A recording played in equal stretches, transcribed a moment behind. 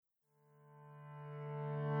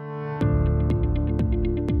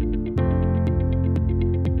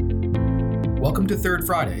Welcome to Third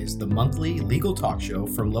Fridays, the monthly legal talk show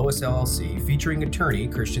from Lois LLC featuring attorney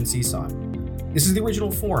Christian Cison. This is the original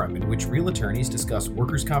forum in which real attorneys discuss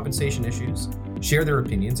workers' compensation issues, share their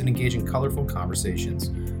opinions, and engage in colorful conversations.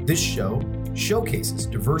 This show showcases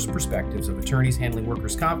diverse perspectives of attorneys handling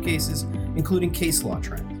workers' comp cases, including case law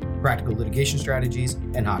trends, practical litigation strategies,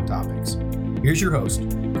 and hot topics. Here's your host,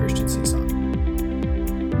 Christian Cison.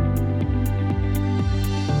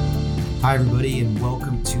 Hi, everybody, and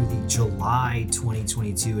welcome to the July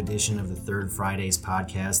 2022 edition of the Third Fridays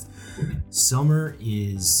podcast. Summer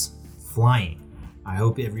is flying. I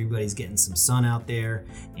hope everybody's getting some sun out there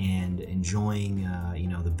and enjoying,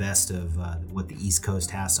 the best of what the East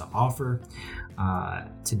Coast has to offer.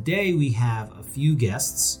 Today, we have a few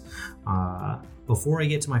guests. Before I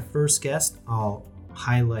get to my first guest, I'll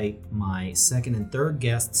highlight my second and third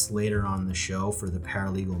guests later on the show for the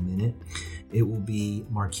Paralegal Minute. It will be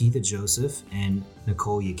Marquita Joseph and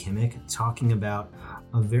Nicole Yakimic talking about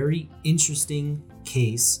a very interesting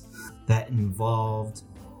case that involved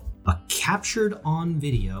a captured on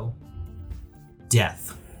video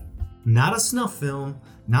death. Not a snuff film,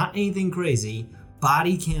 not anything crazy,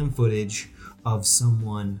 body cam footage of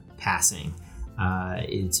someone passing.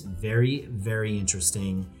 It's very, very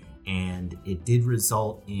interesting, and it did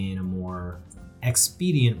result in a more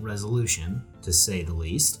expedient resolution, to say the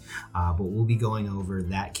least. But we'll be going over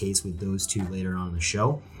that case with those two later on in the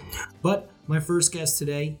show. But my first guest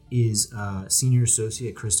today is Senior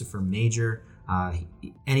Associate Christopher Major.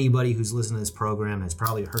 Anybody who's listened to this program has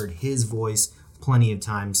probably heard his voice plenty of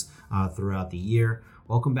times throughout the year.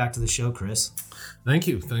 Welcome back to the show, Chris. Thank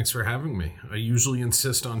you. Thanks for having me. I usually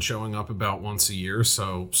insist on showing up about once a year,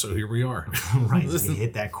 so here we are. Right, you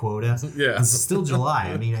hit that quota. Yeah, it's still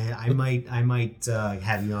July. I mean, I might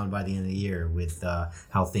have you on by the end of the year with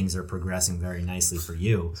how things are progressing very nicely for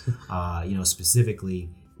you. Specifically,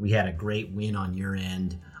 we had a great win on your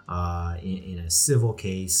end in a civil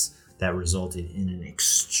case that resulted in an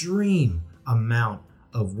extreme amount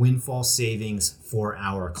of windfall savings for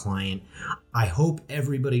our client. I hope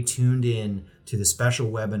everybody tuned in to the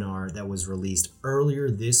special webinar that was released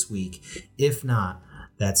earlier this week. If not,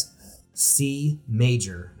 that's C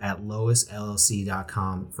Major at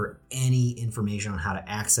loisllc.com for any information on how to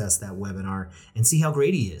access that webinar and see how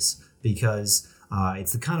great he is, because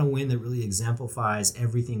it's the kind of win that really exemplifies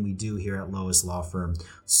everything we do here at Lois Law Firm.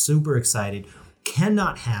 Super excited.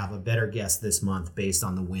 Cannot have a better guest this month based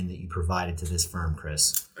on the win that you provided to this firm,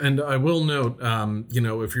 Chris. And I will note,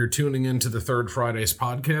 if you're tuning into the Third Fridays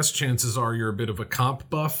podcast, chances are you're a bit of a comp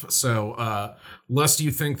buff. So lest you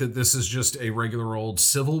think that this is just a regular old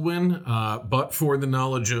civil win, but for the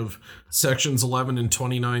knowledge of sections 11 and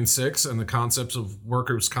 29.6 and the concepts of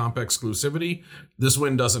workers' comp exclusivity, this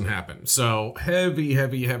win doesn't happen. So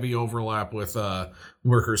heavy overlap with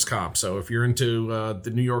workers' comp. So if you're into the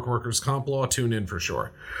New York workers' comp law, tune in for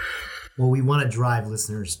sure. Well, we want to drive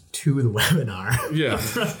listeners to the webinar. Yeah.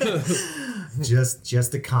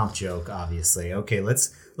 just a comp joke, obviously. Okay,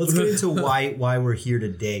 let's get into why we're here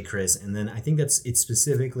today, Chris. And then I think it's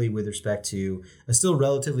specifically with respect to a still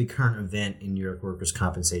relatively current event in New York workers'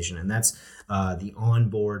 compensation, and that's the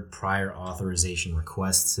onboard prior authorization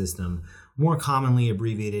request system, more commonly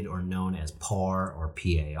abbreviated or known as PAR or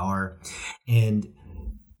PAR. And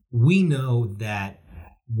we know that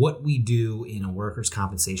what we do in a workers'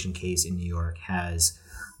 compensation case in New York has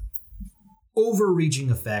overreaching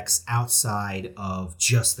effects outside of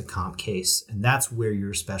just the comp case. And that's where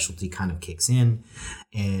your specialty kind of kicks in.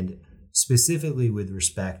 And specifically with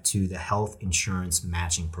respect to the health insurance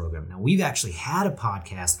matching program. Now, we've actually had a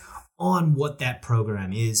podcast on what that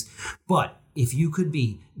program is, but if you could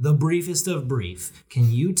be the briefest of brief, can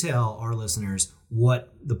you tell our listeners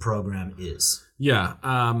what the program is? Yeah,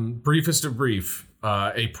 briefest of brief.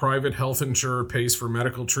 A private health insurer pays for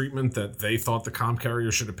medical treatment that they thought the comp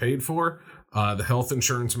carrier should have paid for. The health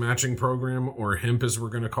insurance matching program, or HIMP as we're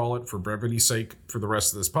going to call it for brevity's sake for the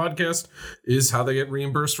rest of this podcast, is how they get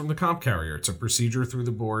reimbursed from the comp carrier. It's a procedure through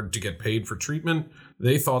the board to get paid for treatment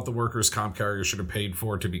they thought the workers' comp carrier should have paid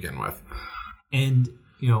for to begin with. And,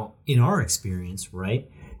 in our experience, right,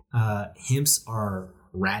 HIMPs are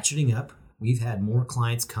ratcheting up. We've had more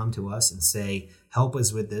clients come to us and say, help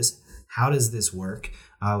us with this. How does this work?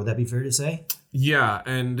 Would that be fair to say? Yeah,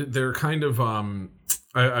 and they're kind of...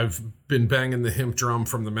 I've been banging the hemp drum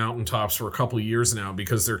from the mountaintops for a couple of years now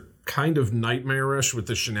because they're kind of nightmarish with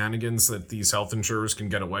the shenanigans that these health insurers can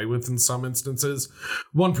get away with in some instances.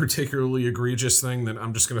 One particularly egregious thing that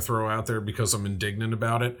I'm just going to throw out there because I'm indignant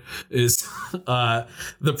about it is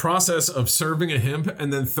the process of serving a hemp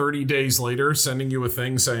and then 30 days later sending you a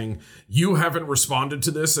thing saying you haven't responded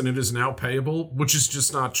to this and it is now payable, which is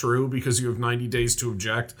just not true because you have 90 days to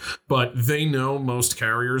object. But they know most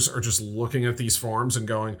carriers are just looking at these forms and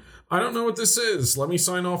going, I don't know what this is. Let me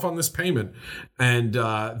sign off on this payment. And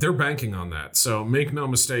they're banking on that. So make no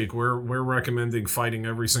mistake, we're recommending fighting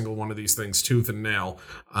every single one of these things tooth and nail.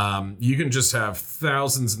 You can just have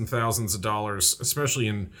thousands and thousands of dollars, especially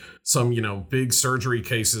in some, big surgery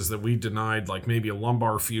cases that we denied, like maybe a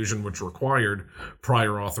lumbar fusion, which required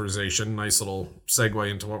prior authorization. Nice little segue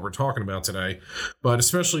into what we're talking about today. But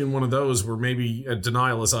especially in one of those where maybe a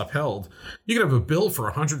denial is upheld, you can have a bill for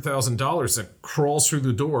 $100,000 that crawls through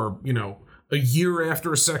the door, a year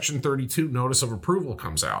after a Section 32 notice of approval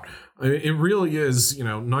comes out. I mean, it really is,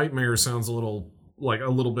 nightmare sounds a little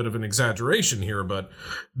bit of an exaggeration here, but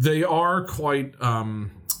they are quite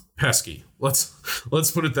pesky.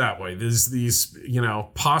 Let's put it that way. There's these,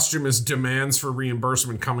 posthumous demands for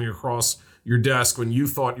reimbursement coming across your desk when you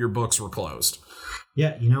thought your books were closed.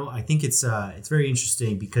 Yeah, I think it's very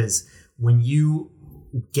interesting because when you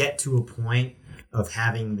get to a point of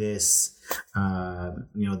having this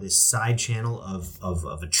this side channel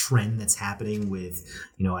of a trend that's happening with,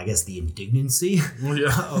 I guess the indignancy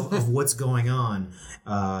of what's going on.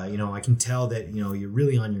 I can tell that, you're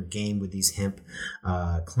really on your game with these hemp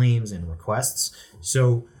claims and requests.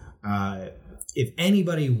 So if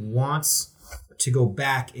anybody wants to go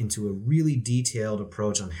back into a really detailed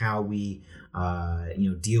approach on how we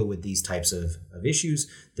deal with these types of issues,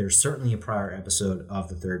 there's certainly a prior episode of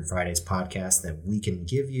the Third Fridays podcast that we can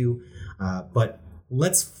give you. But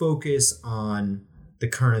let's focus on the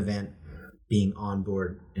current event being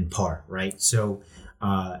onboard and PAR, right? So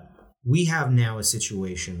we have now a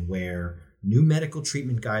situation where new medical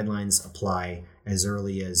treatment guidelines apply as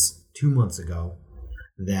early as 2 months ago,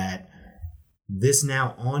 that this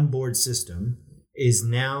now onboard system is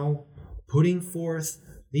now putting forth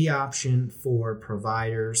the option for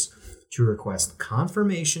providers to request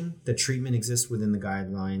confirmation that treatment exists within the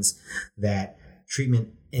guidelines, that treatment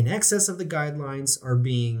in excess of the guidelines are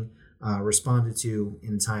being responded to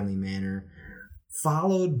in a timely manner,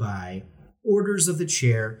 followed by orders of the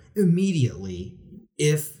chair immediately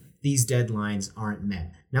if these deadlines aren't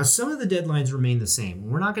met. Now, some of the deadlines remain the same.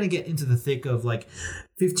 We're not going to get into the thick of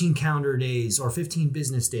 15 calendar days or 15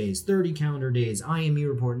 business days, 30 calendar days, IME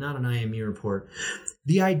report, not an IME report.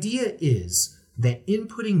 The idea is that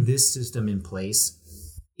inputting this system in place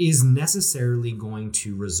is necessarily going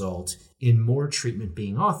to result in more treatment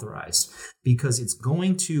being authorized, because it's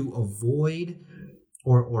going to avoid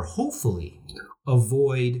or hopefully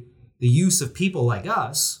avoid the use of people like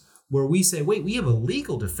us where we say, wait, we have a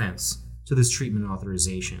legal defense to this treatment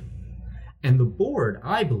authorization. And the board,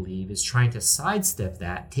 I believe, is trying to sidestep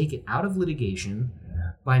that, take it out of litigation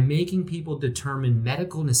by making people determine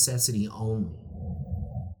medical necessity only.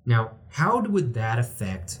 Now, how would that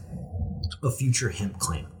affect a future hemp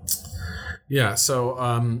claim? Yeah,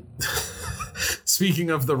 so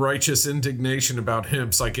speaking of the righteous indignation about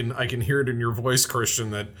hemps, I can hear it in your voice,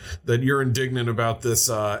 Christian, that you're indignant about this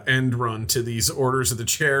end run to these orders of the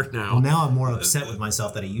chair now. Well, now I'm more upset with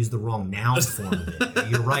myself that I used the wrong noun form of it.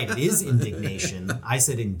 You're right, it is indignation. I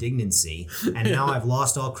said indignancy, and now I've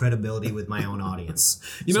lost all credibility with my own audience.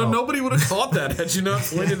 Nobody would have caught that had you not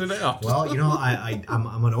pointed it out. Well,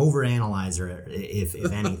 I'm an overanalyzer, if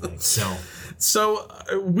anything. So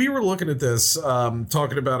we were looking at this,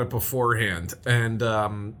 talking about it beforehand, and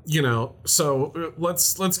so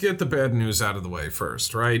let's get the bad news out of the way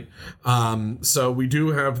first, right? So we do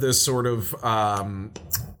have this sort of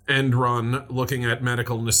end run looking at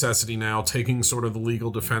medical necessity now, taking sort of the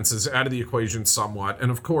legal defenses out of the equation somewhat,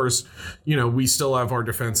 and of course, we still have our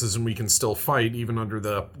defenses and we can still fight even under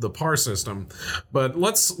the PAR system. But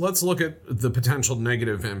let's look at the potential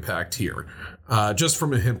negative impact here, just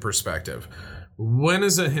from a hemp perspective. When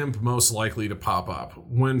is a hemp most likely to pop up?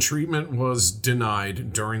 When treatment was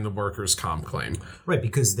denied during the workers' comp claim. Right,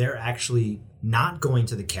 because they're actually not going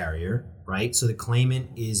to the carrier, right? So the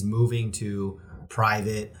claimant is moving to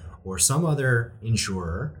private or some other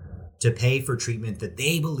insurer to pay for treatment that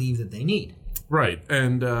they believe that they need. Right.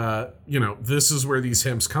 And, this is where these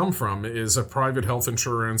hemps come from, is a private health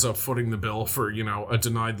insurer ends up footing the bill for, a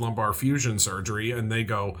denied lumbar fusion surgery, and they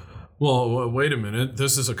go, well, wait a minute,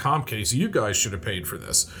 this is a comp case. You guys should have paid for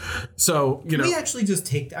this. So, Can we actually just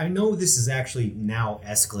take, I know this is actually now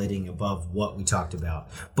escalating above what we talked about,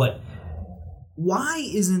 but why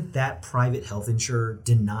isn't that private health insurer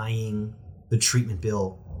denying the treatment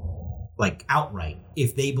bill like outright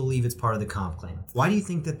if they believe it's part of the comp claim? Why do you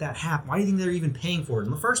think that happened? Why do you think they're even paying for it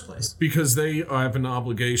in the first place? Because they have an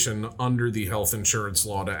obligation under the health insurance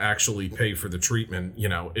law to actually pay for the treatment,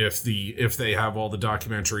 if they have all the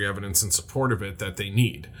documentary evidence in support of it that they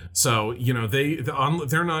need. So,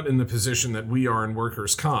 they're not in the position that we are in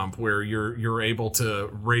workers' comp, where you're able to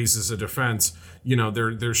raise as a defense,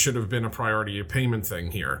 there should have been a priority of payment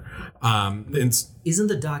thing here. Isn't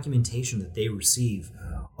the documentation that they receive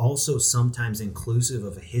also sometimes inclusive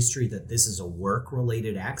of a history that this is a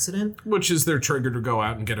work-related accident? Which is their trigger to go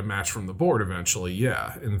out and get a match from the board eventually,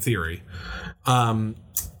 yeah, in theory.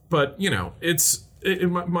 But,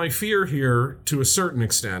 my fear here, to a certain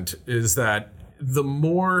extent, is that the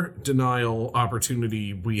more denial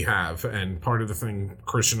opportunity we have, and part of the thing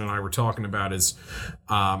Christian and I were talking about is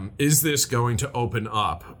this going to open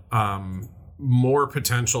up more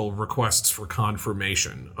potential requests for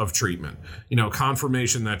confirmation of treatment,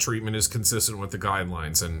 confirmation that treatment is consistent with the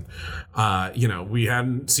guidelines. And, we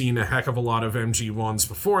hadn't seen a heck of a lot of MG1s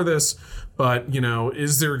before this, but,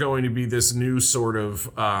 is there going to be this new sort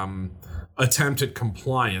of attempt at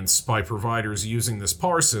compliance by providers using this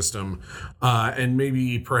PAR system, and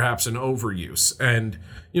maybe perhaps an overuse? And,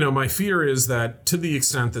 my fear is that to the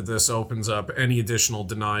extent that this opens up any additional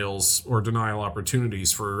denials or denial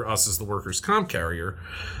opportunities for us as the workers' comp carrier,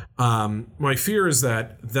 my fear is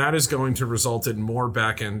that is going to result in more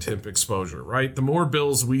back-end HIMP exposure, right? The more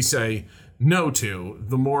bills we say no to,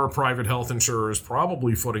 the more private health insurers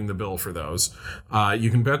probably footing the bill for those. You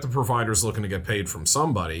can bet the provider's looking to get paid from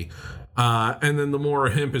somebody. And then the more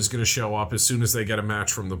a HIMP is going to show up as soon as they get a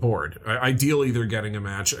match from the board. Ideally, they're getting a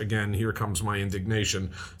match. Again, here comes my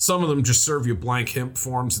indignation. Some of them just serve you blank HIMP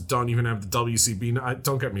forms that don't even have the WCB.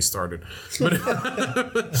 Don't get me started.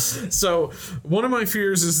 But so one of my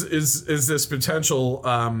fears is this potential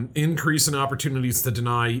increase in opportunities to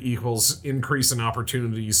deny equals increase in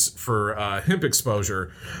opportunities for HIMP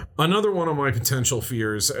exposure. Another one of my potential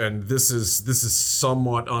fears, and this is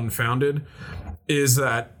somewhat unfounded, is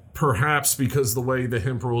that perhaps because the way the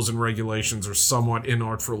HIMP rules and regulations are somewhat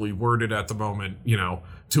inartfully worded at the moment,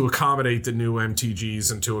 to accommodate the new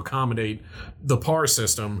MTGs and to accommodate the PAR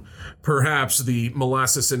system, perhaps the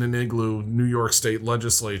molasses in an igloo New York State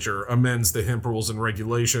legislature amends the HIMP rules and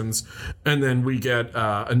regulations, and then we get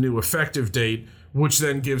a new effective date, which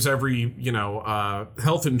then gives every,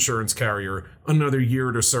 health insurance carrier another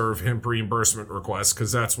year to serve HIMP reimbursement requests,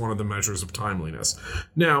 because that's one of the measures of timeliness.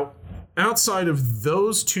 Now, outside of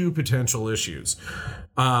those two potential issues,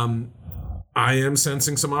 I am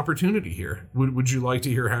sensing some opportunity here. Would you like to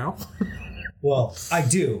hear how? Well, I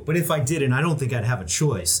do, but if I didn't, I don't think I'd have a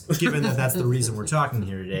choice, given that that's the reason we're talking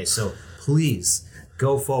here today. So please,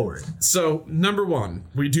 go forward. So, number one,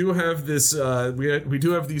 we do have this. We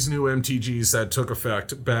do have these new MTGs that took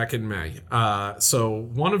effect back in May. So,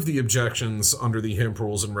 one of the objections under the HIMP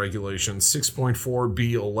rules and regulations,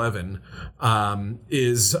 6.4B11,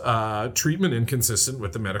 is treatment inconsistent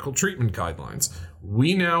with the medical treatment guidelines.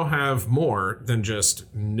 We now have more than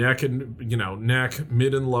just neck,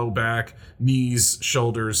 mid and low back, knees,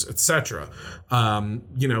 shoulders, etc.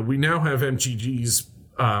 We now have MTGs.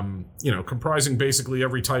 Comprising basically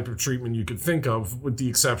every type of treatment you could think of, with the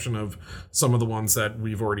exception of some of the ones that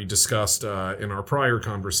we've already discussed in our prior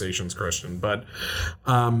conversations, Christian. But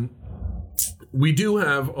we do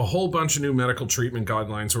have a whole bunch of new medical treatment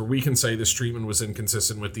guidelines where we can say this treatment was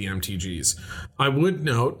inconsistent with the MTGs. I would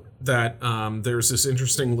note that there's this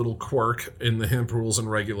interesting little quirk in the HIMP rules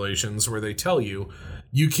and regulations where they tell you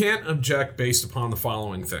can't object based upon the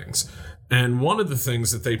following things. And one of the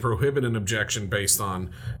things that they prohibit an objection based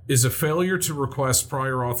on is a failure to request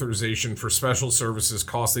prior authorization for special services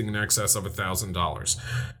costing in excess of $1,000.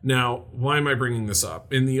 Now, why am I bringing this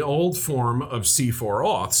up? In the old form of C4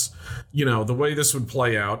 auths, the way this would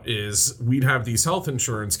play out is we'd have these health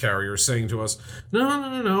insurance carriers saying to us,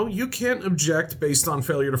 no, you can't object based on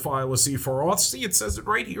failure to file a C4 auth. See, it says it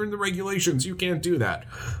right here in the regulations. You can't do that.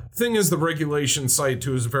 Thing is, the regulations cite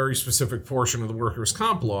to a very specific portion of the workers'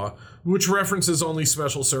 comp law, which which references only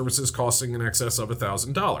special services costing in excess of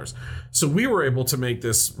 $1,000. So we were able to make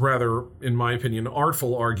this rather, in my opinion,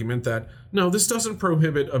 artful argument that, no, this doesn't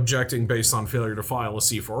prohibit objecting based on failure to file a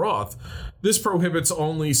C4 auth. This prohibits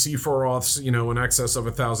only C4 auths, in excess of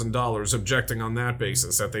 $1,000 objecting on that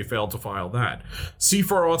basis that they failed to file that. C4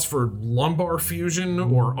 auths for lumbar fusion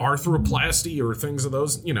or arthroplasty or things of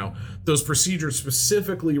those, those procedures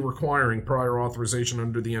specifically requiring prior authorization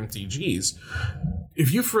under the MTGs.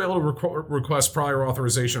 If you fail to request prior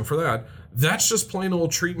authorization for that, that's just plain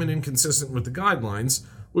old treatment inconsistent with the guidelines,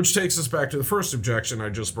 which takes us back to the first objection I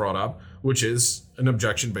just brought up, which is an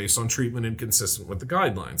objection based on treatment inconsistent with the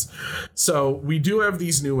guidelines. So we do have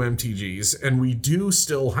these new MTGs, and we do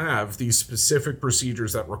still have these specific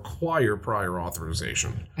procedures that require prior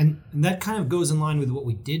authorization. And that kind of goes in line with what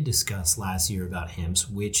we did discuss last year about HIMSS,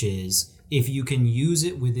 which is if you can use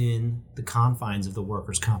it within the confines of the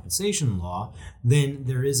workers' compensation law, then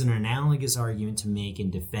there is an analogous argument to make in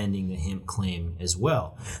defending the HIMP claim as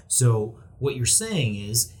well. So what you're saying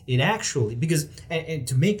is it actually, because, and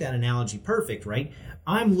to make that analogy perfect, right,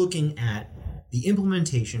 I'm looking at the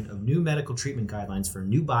implementation of new medical treatment guidelines for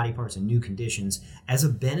new body parts and new conditions as a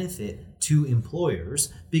benefit to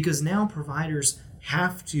employers, because now providers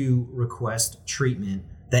have to request treatment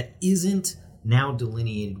that isn't now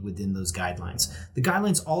delineated within those guidelines. The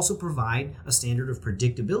guidelines also provide a standard of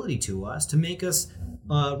predictability to us to make us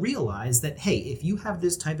realize that, hey, if you have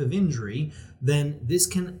this type of injury, then this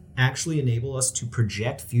can actually enable us to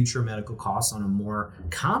project future medical costs on a more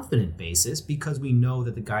confident basis because we know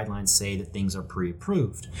that the guidelines say that things are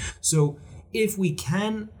pre-approved. So if we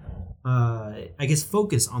can,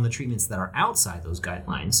 focus on the treatments that are outside those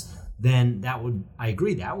guidelines, then I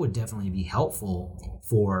agree, that would definitely be helpful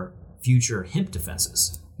for future HIMP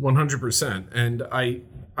defenses. 100%. And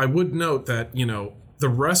I would note that, the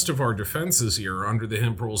rest of our defenses here under the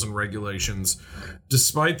HIMP rules and regulations,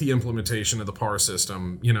 despite the implementation of the PAR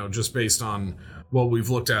system, just based on what we've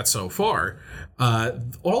looked at so far,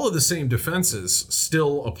 all of the same defenses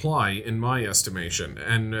still apply in my estimation.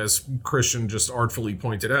 And as Christian just artfully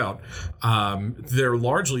pointed out, they're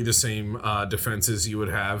largely the same defenses you would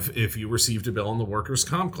have if you received a bill on the workers'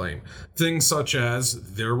 comp claim. Things such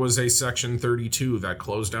as there was a Section 32 that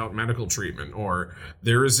closed out medical treatment, or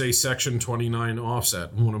there is a Section 29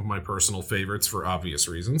 offset, one of my personal favorites for obvious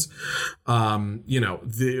reasons.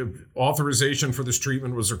 The authorization for this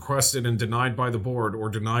treatment was requested and denied by the board or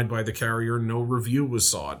denied by the carrier, no review was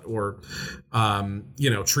sought, or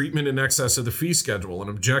treatment in excess of the fee schedule, an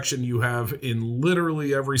objection you have in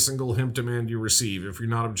literally every single HIMP demand you receive. If you're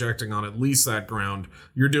not objecting on at least that ground,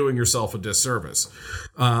 you're doing yourself a disservice.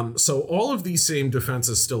 So all of these same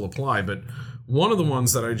defenses still apply, but one of the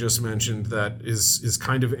ones that I just mentioned that is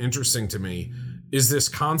kind of interesting to me is this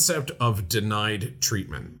concept of denied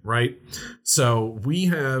treatment, right? So we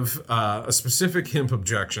have a specific HIMP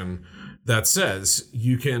objection that says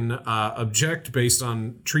you can object based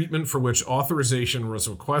on treatment for which authorization was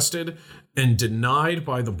requested and denied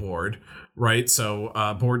by the board, right? So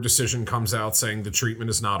board decision comes out saying the treatment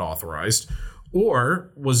is not authorized,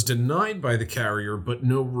 or was denied by the carrier, but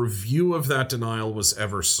no review of that denial was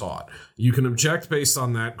ever sought. You can object based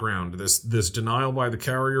on that ground, this denial by the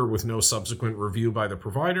carrier with no subsequent review by the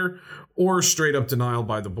provider, or straight up denial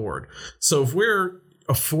by the board. So if we're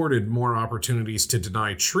afforded more opportunities to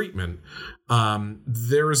deny treatment,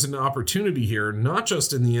 there is an opportunity here, not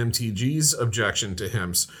just in the MTG's objection to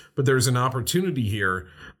HIMSS, but there's an opportunity here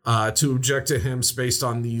to object to HIMSS based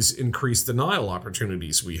on these increased denial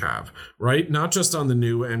opportunities we have, right? Not just on the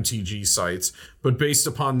new MTG sites, but based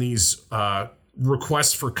upon these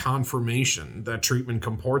requests for confirmation that treatment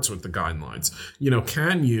comports with the guidelines.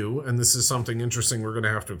 Can you, and this is something interesting we're going to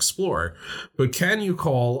have to explore, but can you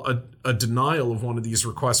call a denial of one of these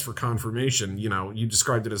requests for confirmation? You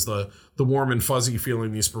described it as the warm and fuzzy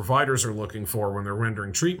feeling these providers are looking for when they're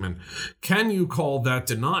rendering treatment. Can you call that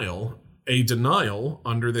denial a denial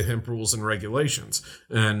under the HIMP rules and regulations?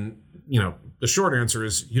 And the short answer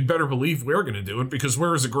is you'd better believe we're going to do it because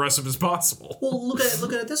we're as aggressive as possible. Well, look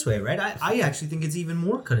at it this way, right? I actually think it's even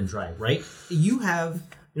more cut and dry, right? You have,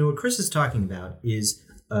 what Chris is talking about is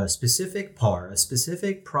a specific PAR, a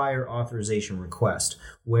specific prior authorization request,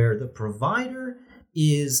 where the provider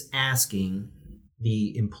is asking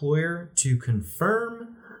the employer to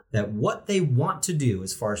confirm that what they want to do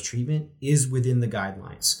as far as treatment is within the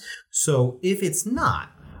guidelines. So if it's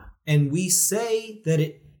not, and we say that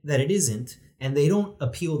it isn't, and they don't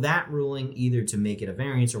appeal that ruling either to make it a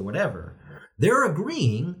variance or whatever, they're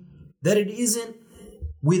agreeing that it isn't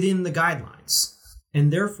within the guidelines.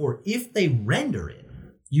 And therefore, if they render it,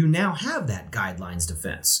 you now have that guidelines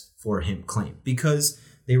defense for a HIMP claim, because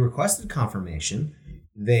they requested confirmation.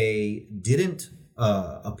 They didn't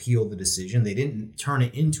appeal the decision. They didn't turn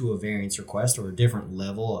it into a variance request or a different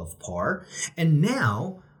level of par. And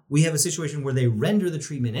now we have a situation where they render the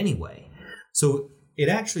treatment anyway. So it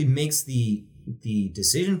actually makes the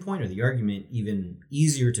decision point or the argument even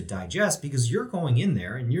easier to digest, because you're going in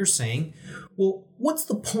there and you're saying, well, what's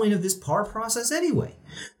the point of this par process anyway?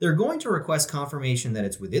 They're going to request confirmation that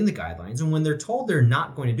it's within the guidelines, and when they're told they're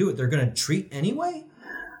not going to do it, they're going to treat anyway.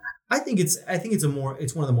 I think it's one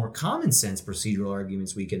of the more common sense procedural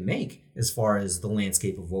arguments we can make as far as the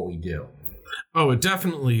landscape of what we do. Oh, it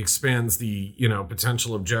definitely expands the,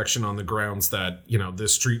 potential objection on the grounds that,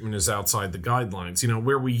 this treatment is outside the guidelines.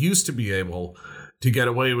 Where we used to be able to get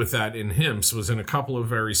away with that in HIMSS was in a couple of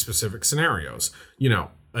very specific scenarios.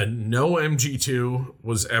 No MG2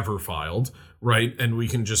 was ever filed, right? And we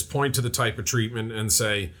can just point to the type of treatment and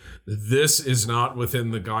say, this is not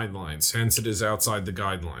within the guidelines, hence it is outside the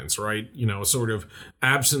guidelines, right? Sort of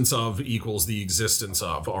absence of equals the existence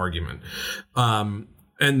of argument.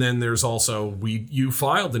 And then there's also, you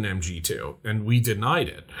filed an MG2 and we denied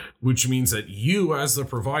it, which means that you as the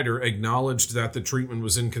provider acknowledged that the treatment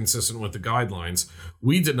was inconsistent with the guidelines.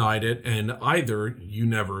 We denied it, and either you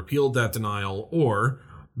never appealed that denial or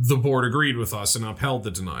the board agreed with us and upheld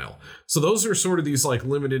the denial. So those are sort of these like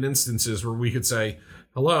limited instances where we could say,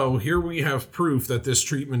 hello, here we have proof that this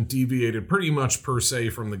treatment deviated pretty much per se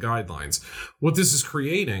from the guidelines. What this is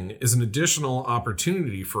creating is an additional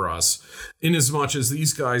opportunity for us, in as much as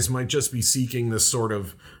these guys might just be seeking this sort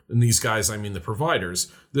of, and these guys, I mean the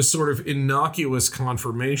providers, this sort of innocuous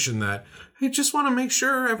confirmation that, hey, just want to make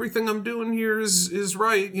sure everything I'm doing here is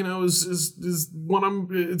right. Is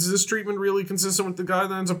this treatment really consistent with the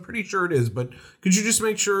guidelines? I'm pretty sure it is, but could you just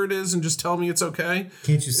make sure it is and just tell me it's okay?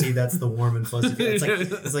 Can't you see that's the warm and fuzzy?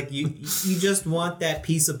 It's like you just want that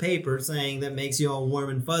piece of paper saying that makes you all warm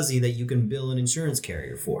and fuzzy that you can bill an insurance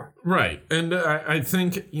carrier for. Right. And I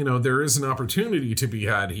think, there is an opportunity to be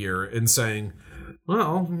had here in saying,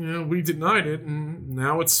 well, we denied it, and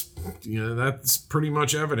now it's, that's pretty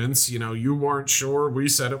much evidence. You weren't sure. We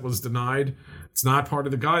said it was denied. It's not part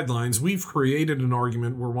of the guidelines. We've created an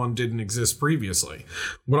argument where one didn't exist previously.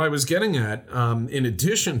 What I was getting at, in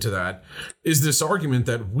addition to that, is this argument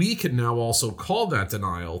that we can now also call that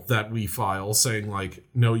denial that we file, saying like,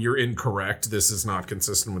 no, you're incorrect. This is not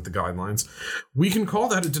consistent with the guidelines. We can call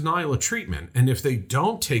that a denial of treatment. And if they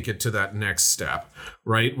don't take it to that next step,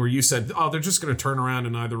 right, where you said, oh, they're just going to turn around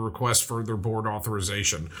and either request further board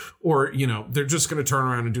authorization or, they're just going to turn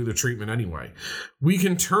around and do the treatment anyway. We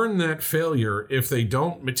can turn that failure, if they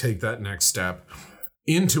don't take that next step,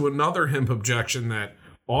 into another HIMP objection that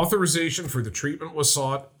authorization for the treatment was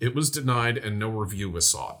sought, it was denied, and no review was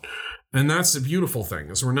sought. And that's the beautiful thing,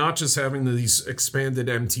 is we're not just having these expanded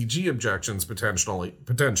MTG objections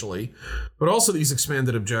potentially, but also these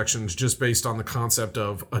expanded objections just based on the concept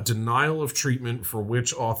of a denial of treatment for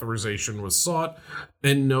which authorization was sought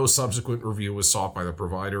and no subsequent review was sought by the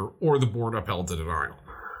provider, or the board upheld the denial.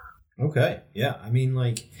 Okay. Yeah. I mean,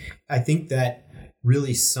 I think that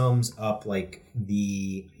really sums up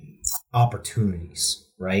the opportunities,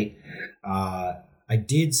 right? I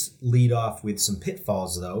did lead off with some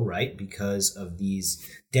pitfalls though, right? Because of these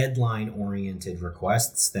deadline-oriented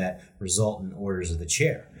requests that result in orders of the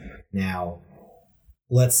chair. Now,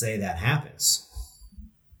 let's say that happens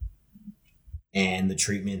and the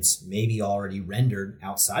treatment's maybe already rendered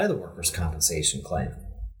outside of the workers' compensation claim.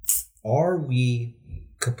 Are we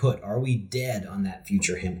kaput? Are we dead on that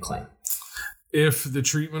future HIMP claim? If the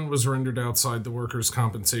treatment was rendered outside the workers'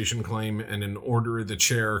 compensation claim and an order of the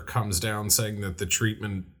chair comes down saying that the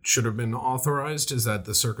treatment should have been authorized, is that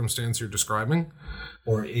the circumstance you're describing?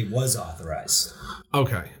 Or it was authorized.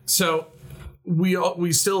 Okay. So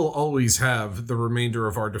we still always have the remainder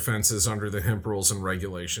of our defenses under the HIMP rules and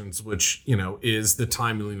regulations, which, is the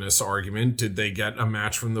timeliness argument. Did they get a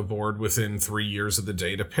match from the board within 3 years of the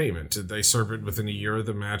date of payment? Did they serve it within a year of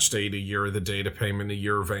the match date, a year of the date of payment, a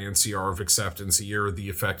year of ANCR of acceptance, a year of the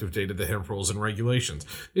effective date of the HIMP rules and regulations?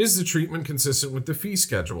 Is the treatment consistent with the fee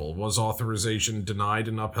schedule? Was authorization denied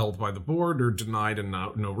and upheld by the board, or denied and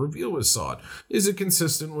no review was sought? Is it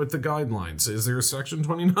consistent with the guidelines? Is there a Section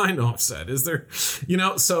 29 offset? Is there,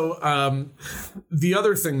 so the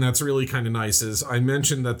other thing that's really kind of nice is I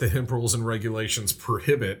mentioned that the HIMP rules and regulations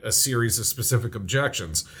prohibit a series of specific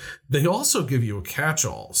objections. They also give you a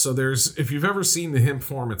catch-all. So if you've ever seen the HIMP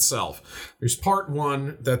form itself, there's part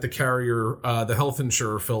 1 that the carrier, the health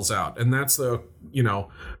insurer fills out, and that's the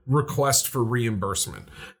request for reimbursement.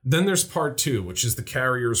 Then there's part 2, which is the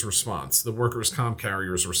carrier's response, the workers' comp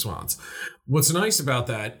carrier's response. What's nice about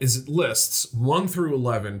that is it lists 1 through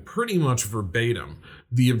 11 pretty much verbatim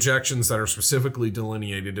the objections that are specifically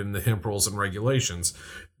delineated in the HIMP rules and regulations.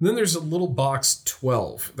 And then there's a little box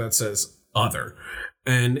 12 that says other.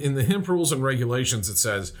 And in the HIMP rules and regulations, it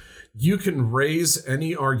says you can raise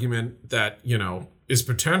any argument that, is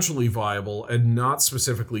potentially viable and not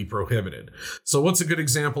specifically prohibited. So what's a good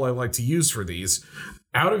example I like to use for these?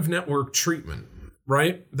 Out-of-network treatment,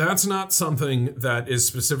 right? That's not something that is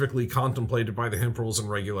specifically contemplated by the HIMP rules and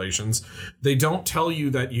regulations. They don't tell you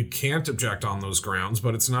that you can't object on those grounds,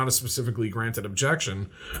 but it's not a specifically granted objection.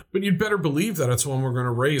 But you'd better believe that it's one we're going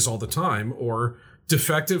to raise all the time. Or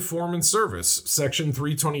defective form and service, section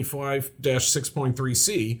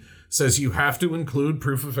 325-6.3c says you have to include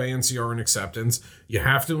proof of ANCR and acceptance. You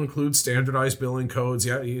have to include standardized billing codes,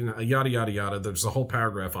 yada, yada, yada. There's a whole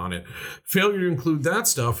paragraph on it. Failure to include that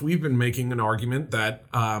stuff, we've been making an argument that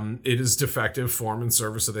it is defective form and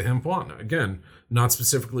service of the HIMP 1. Again, not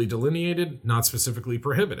specifically delineated, not specifically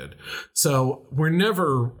prohibited. So we're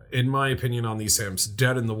never, in my opinion, on these HIMPs,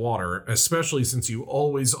 dead in the water, especially since you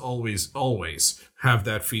always have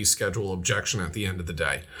that fee schedule objection at the end of the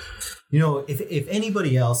day. If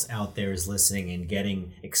anybody else out there is listening and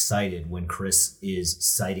getting excited when Chris is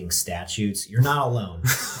citing statutes, you're not alone,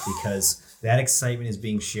 because that excitement is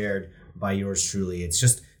being shared by yours truly. It's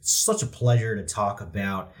such a pleasure to talk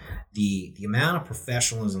about the amount of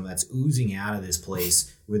professionalism that's oozing out of this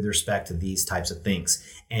place with respect to these types of things.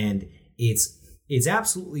 And it's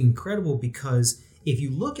absolutely incredible, because if you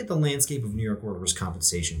look at the landscape of New York workers'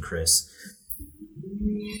 compensation, Chris,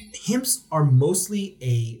 HIMPs are mostly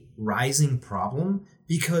a rising problem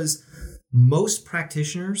because most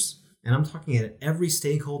practitioners, and I'm talking at every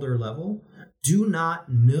stakeholder level, do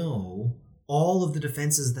not know all of the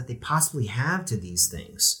defenses that they possibly have to these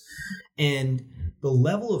things. And the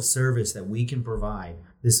level of service that we can provide,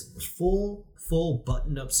 this full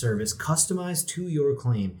buttoned-up service customized to your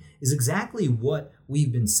claim, is exactly what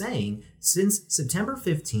we've been saying since September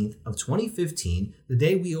 15th of 2015, the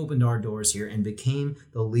day we opened our doors here and became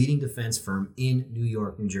the leading defense firm in New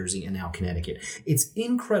York, New Jersey, and now Connecticut. It's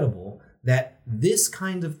incredible that this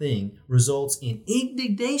kind of thing results in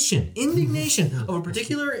indignation of a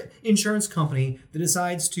particular insurance company that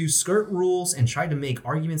decides to skirt rules and try to make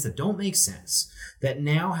arguments that don't make sense, that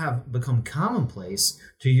now have become commonplace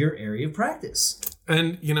to your area of practice.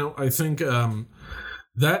 And, I think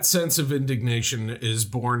that sense of indignation is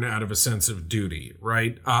born out of a sense of duty,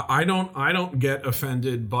 right? I don't get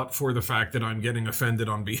offended, but for the fact that I'm getting offended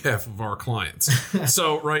on behalf of our clients.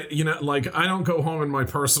 So, right, I don't go home in my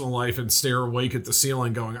personal life and stare awake at the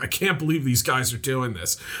ceiling going, I can't believe these guys are doing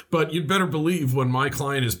this. But you'd better believe when my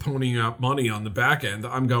client is ponying out money on the back end,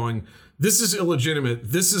 I'm going, this is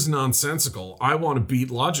illegitimate. This is nonsensical. I want to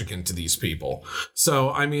beat logic into these people.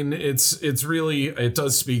 So, it's really, it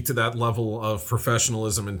does speak to that level of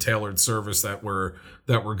professionalism and tailored service that we're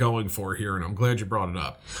going for here. And I'm glad you brought it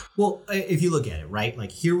up. Well, if you look at it, right,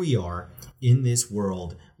 like here we are in this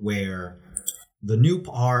world where the new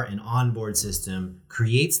PAR and onboard system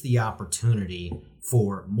creates the opportunity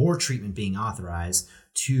for more treatment being authorized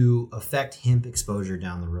to affect HIMP exposure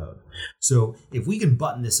down the road. So if we can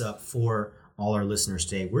button this up for all our listeners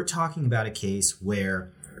today, we're talking about a case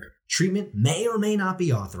where treatment may or may not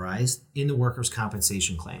be authorized in the workers'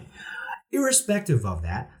 compensation claim. Irrespective of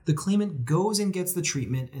that, the claimant goes and gets the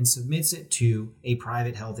treatment and submits it to a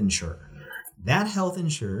private health insurer. That health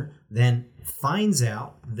insurer then finds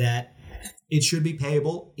out that it should be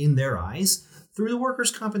payable in their eyes through the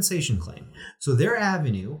workers' compensation claim. So their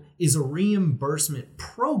avenue is a reimbursement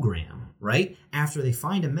program, right, after they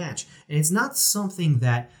find a match. And it's not something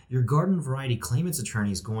that your garden variety claimant's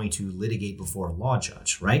attorney is going to litigate before a law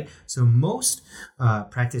judge, right? So most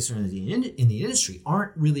practitioners in the industry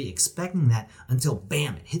aren't really expecting that until,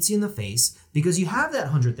 bam, it hits you in the face because you have that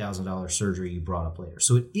 $100,000 surgery you brought up later.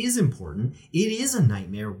 So it is important. It is a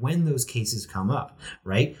nightmare when those cases come up,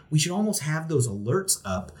 right? We should almost have those alerts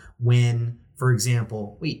up when, for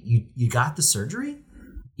example, wait, you got the surgery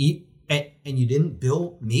and you didn't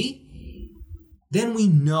bill me? Then we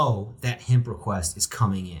know that HIMP request is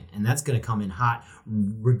coming in, and that's going to come in hot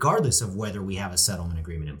regardless of whether we have a settlement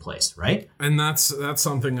agreement in place, right? And that's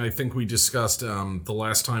something I think we discussed the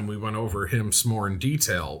last time we went over HIMPs more in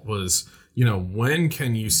detail was, when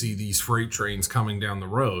can you see these freight trains coming down the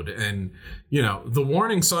road? And, the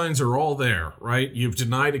warning signs are all there, right? You've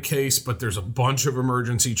denied a case, but there's a bunch of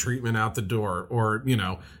emergency treatment out the door. Or,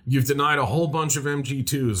 you've denied a whole bunch of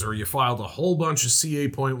MG2s, or you filed a whole bunch of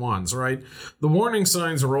C8.1s, right? The warning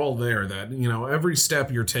signs are all there that, every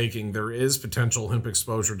step you're taking, there is potential hemp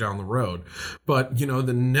exposure down the road. But,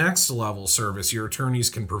 the next level service your attorneys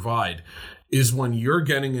can provide is when you're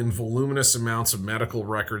getting in voluminous amounts of medical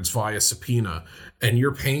records via subpoena, and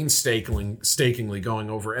you're painstakingly going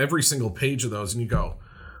over every single page of those, and you go,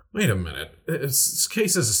 wait a minute, this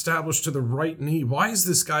case is established to the right knee. Why is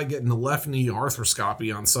this guy getting the left knee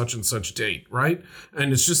arthroscopy on such and such date, right?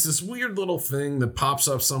 And it's just this weird little thing that pops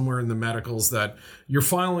up somewhere in the medicals that you're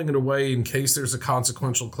filing it away in case there's a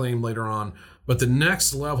consequential claim later on. But the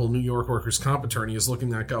next level New York workers' comp attorney is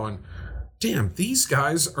looking at going, damn, these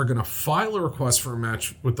guys are going to file a request for a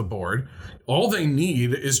match with the board. All they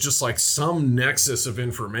need is just like some nexus of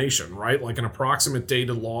information, right? Like an approximate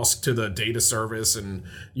data loss to the data service and,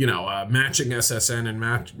 matching SSN and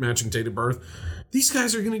matching date of birth. These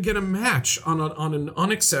guys are going to get a match on an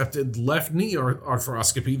unaccepted left knee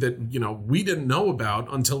arthroscopy that, we didn't know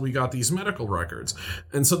about until we got these medical records.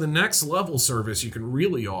 And so the next level service you can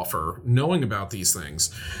really offer, knowing about these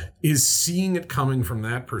things, is seeing it coming from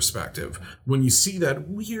that perspective. When you see that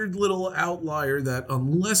weird little outlier that,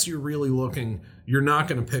 unless you're really looking, you're not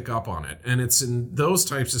going to pick up on it. And it's in those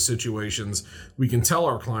types of situations we can tell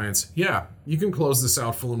our clients, yeah, you can close this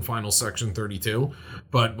out full and final Section 32.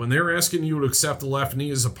 But when they're asking you to accept the left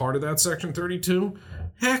knee as a part of that Section 32,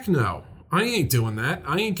 heck no. I ain't doing that.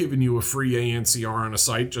 I ain't giving you a free ANCR on a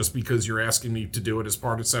site just because you're asking me to do it as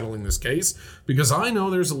part of settling this case, because I know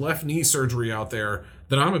there's a left knee surgery out there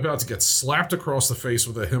that I'm about to get slapped across the face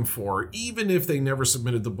with a hemp for, even if they never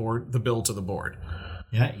submitted the bill to the board.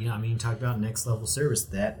 Yeah, talk about next level service.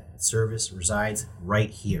 That service resides right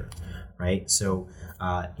here, right? So,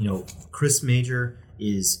 Chris Major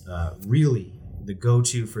is really the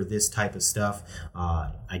go-to for this type of stuff.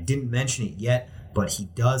 I didn't mention it yet, but he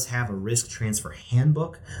does have a risk transfer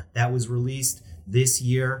handbook that was released this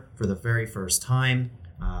year for the very first time.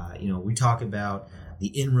 We talk about the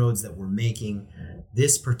inroads that we're making.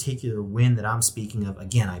 This particular win that I'm speaking of,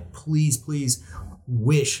 again, I please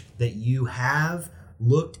wish that you have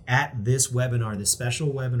looked at this webinar, this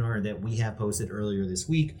special webinar that we have posted earlier this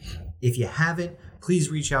week. If you haven't, please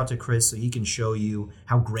reach out to Chris so he can show you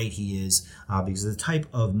how great he is, because of the type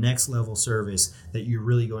of next level service that you're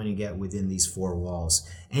really going to get within these four walls.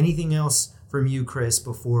 Anything else from you, Chris,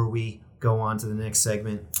 before we go on to the next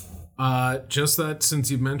segment? Just that since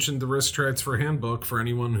you mentioned the risk transfer handbook, for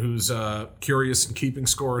anyone who's curious and keeping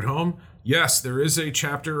score at home, yes, there is a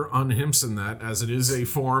chapter on HIMSS in that, as it is a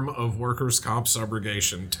form of workers' comp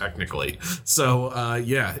subrogation, technically. So,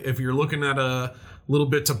 if you're looking at a little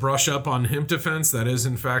bit to brush up on hemp defense, that is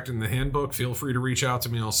in fact in the handbook, feel free to reach out to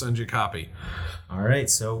me. I'll send you a copy. All right.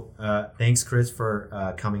 So thanks, Chris,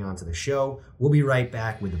 for coming on to the show. We'll be right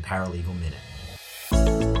back with the Paralegal Minute.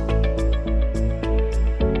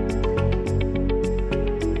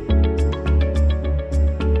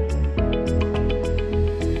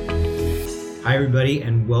 Hi, everybody,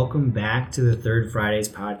 and welcome back to the Third Fridays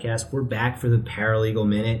podcast. We're back for the Paralegal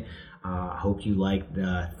Minute. I hope you like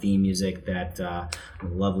the theme music that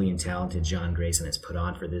lovely and talented John Grayson has put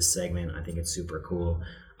on for this segment. I think it's super cool.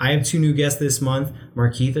 I have two new guests this month,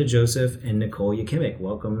 Markeitha Joseph and Nicole Yakimic.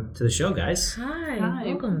 Welcome to the show, guys. Hi.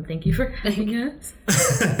 Welcome. Thank you for having us.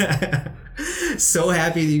 So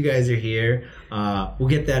happy that you guys are here. We'll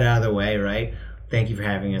get that out of the way, right? Thank you for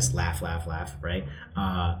having us. Laugh, laugh, laugh, right?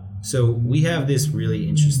 So we have this really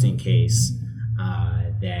interesting case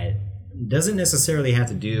that doesn't necessarily have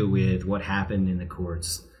to do with what happened in the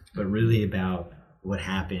courts, but really about what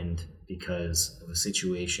happened because of a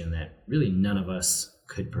situation that really none of us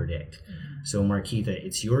could predict. So Markeitha,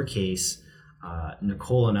 it's your case.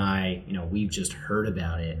 Nicole and I, we've just heard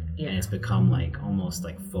about it, and it's become almost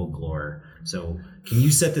like folklore. So can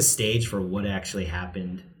you set the stage for what actually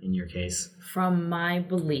happened in your case? From my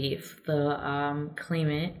belief, the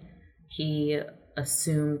claimant, he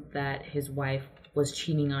assumed that his wife was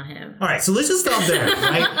cheating on him. All right, so let's just stop there,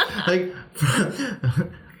 right?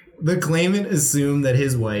 The claimant assumed that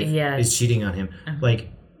his wife is cheating on him.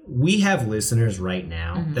 We have listeners right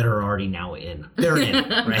now that are already now in. They're in,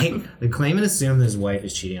 right? The claimant assumed his wife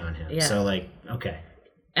is cheating on him. Yeah. So, okay.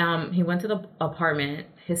 He went to the apartment,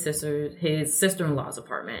 his sister-in-law's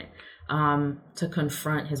apartment, to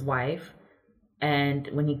confront his wife. And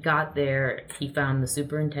when he got there, he found the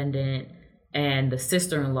superintendent and the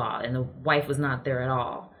sister-in-law, and the wife was not there at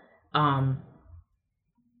all.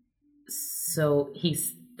 So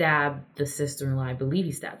stabbed the sister-in-law. I believe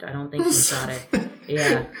he stabbed her. I don't think he shot her.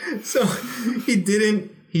 Yeah. So he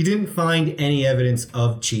didn't find any evidence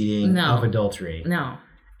of cheating, of adultery. No.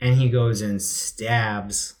 And he goes and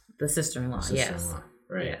stabs the sister-in-law. Yes.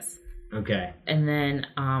 Right. Yes. Okay. And then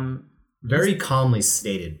very calmly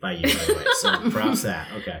stated by you, by the way. So props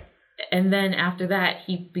that. Okay. And then after that,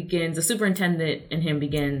 the superintendent and him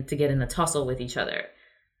begin to get in a tussle with each other.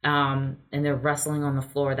 And they're wrestling on the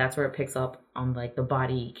floor. That's where it picks up on like the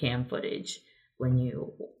body cam footage when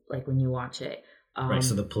you watch it. Right.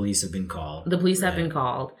 So the police have been called. The police have been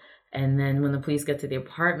called. And then when the police get to the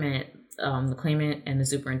apartment, the claimant and the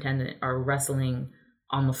superintendent are wrestling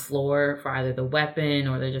on the floor for either the weapon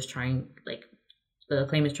or they're just trying, like, the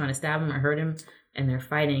claimant's trying to stab him or hurt him, and they're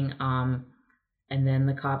fighting. And then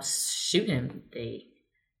the cops shoot him. They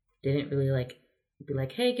didn't really be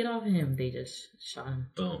like, hey, get off of him. They just shot him.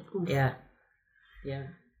 Boom. Yeah. Yeah.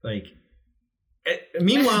 Like,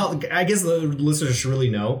 meanwhile, I guess the listeners should really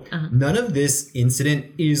know, none of this incident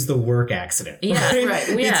is the work accident. Yeah, right.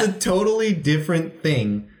 It's a totally different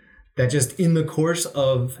thing that just in the course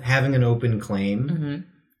of having an open claim,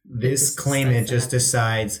 this claimant just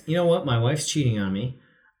decides, you know what, my wife's cheating on me.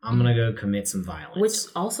 I'm going to go commit some violence.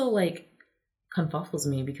 Which also, like, confuzzles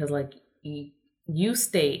me because, like, you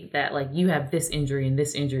state that, like, you have this injury and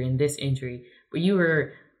this injury and this injury, but you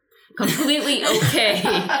were completely okay.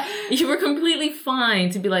 You were completely fine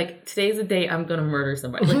to be like, today's the day I'm gonna murder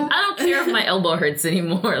somebody. Like, I don't care if my elbow hurts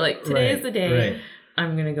anymore. Like, today is the day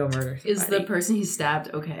I'm gonna go murder somebody. Is the person he stabbed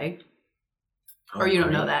okay? Or you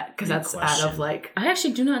don't know that because that's out of like I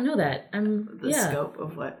actually do not know that. Scope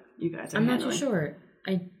of what you guys are I'm handling. not too sure.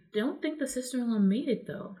 I don't think the sister-in-law made it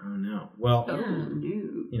though. Oh no. Well, no.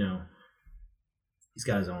 You know, he's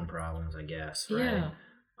got his own problems, I guess. Right?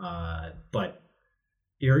 Yeah. But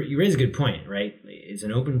you raise a good point, right? It's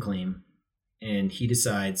an open claim, and he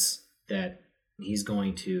decides that he's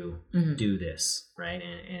going to do this, right?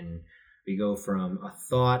 And we go from a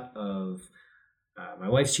thought of my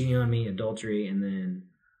wife's cheating on me, adultery, and then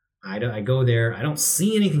I go there. I don't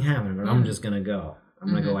see anything happen, but I'm just gonna go. I'm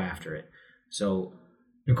gonna go after it. So,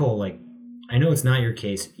 Nicole, like, I know it's not your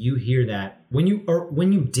case. You hear that when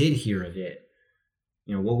you did hear of it.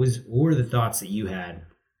 You know, what were the thoughts that you had?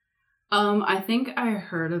 I think I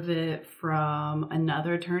heard of it from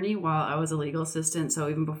another attorney while I was a legal assistant, so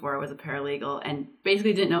even before I was a paralegal, and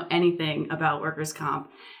basically didn't know anything about workers'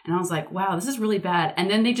 comp. And I was like, wow, this is really bad.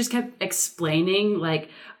 And then they just kept explaining, like,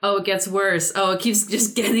 oh, it gets worse. Oh, it keeps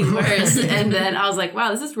just getting worse. And then I was like,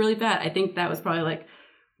 wow, this is really bad. I think that was probably like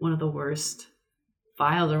one of the worst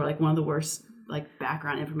files or like one of the worst like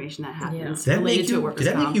background information that happens related to workers'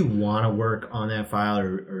 comp. Does that make you want to work on that file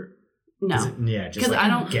or no? Just like, I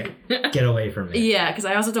don't get away from it. Yeah, because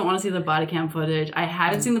I also don't want to see the body cam footage. I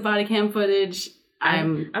haven't seen the body cam footage. I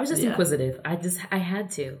was just inquisitive. I had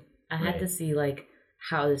to. I had to see like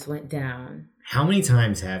how this went down. How many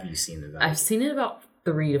times have you seen the? I've seen it about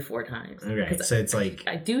 3 to 4 times. Okay, so it's like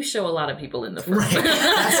I do show a lot of people in the front,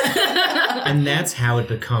 and that's how it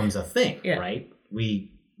becomes a thing, right?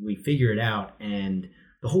 We figure it out, and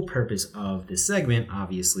the whole purpose of this segment,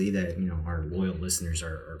 obviously, that our loyal listeners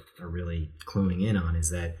are really cluing in on, is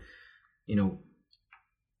that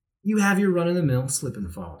you have your run-of-the-mill slip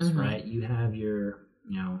and falls, right? You have your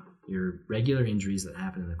regular injuries that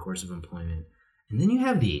happen in the course of employment, and then you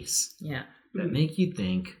have these that make you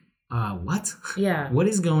think, what? Yeah, what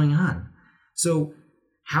is going on? So,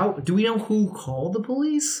 how do we know who called the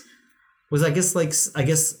police? I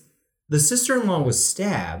guess. The sister-in-law was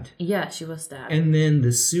stabbed. Yeah, she was stabbed. And then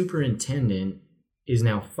the superintendent is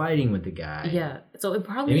now fighting with the guy. Yeah, so it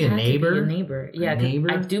probably had to be a neighbor. Yeah,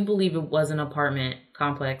 neighbor? I do believe it was an apartment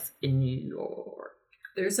complex in New York.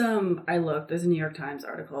 There's there's a New York Times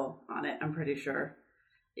article on it. I'm pretty sure.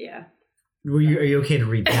 Yeah. Are you okay to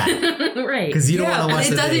read that? Right. Because you don't want to watch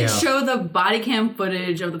the video. It doesn't show the body cam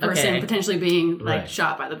footage of the person potentially being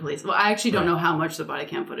shot by the police. Well, I actually don't know how much the body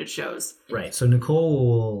cam footage shows. Right. So Nicole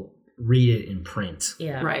will read it in print.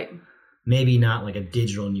 Yeah. Right. Maybe not like a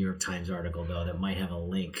digital New York Times article, though, that might have a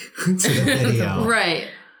link to the video. Right.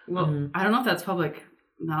 Well, I don't know if that's public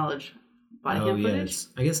knowledge. Body cam footage?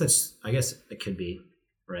 I guess it could be,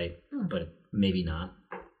 right? But maybe not,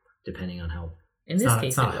 depending on how. It's not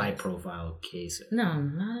a high profile case. No,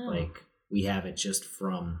 not at all. Like, we have it just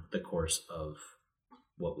from the course of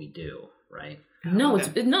what we do, right? No,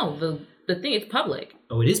 the thing, it's public.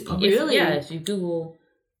 Oh, it is public? Really? Yeah, if you Google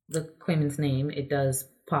the claimant's name, it does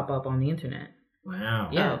pop up on the internet. Wow.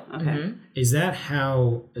 Yeah. Oh, okay. Is that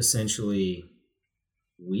how essentially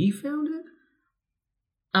we found it?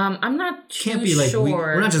 I'm not too Can't be like sure.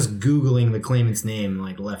 we're not just Googling the claimant's name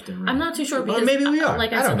like left and right. I'm not too sure because or maybe we are.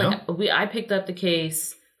 Like I don't know. I picked up the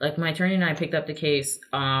case. Like my attorney and I picked up the case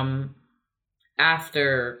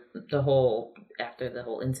after the whole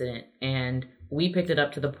incident, and we picked it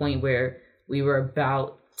up to the point where we were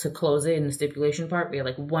about to close it in the stipulation part. We had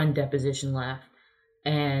like one deposition left,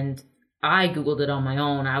 and I Googled it on my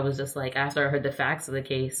own. I was just like, after I heard the facts of the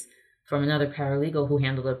case from another paralegal who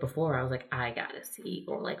handled it before, I was like, I gotta see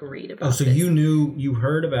or like read about. Oh, so this. you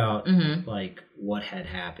heard about Mm-hmm. like what had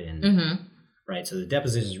happened, Mm-hmm. right? So the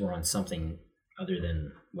depositions were on something other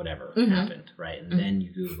than whatever Mhm. happened, right? And then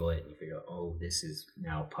you Google it and you figure out, oh, this is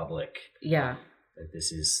now public. Yeah. That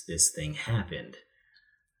this thing happened,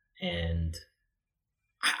 and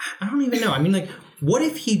I don't even know. I mean, like, what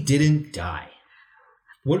if he didn't die?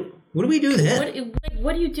 What do we do then?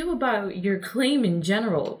 What do you do about your claim in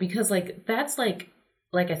general? Because like that's like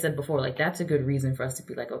I said before, like that's a good reason for us to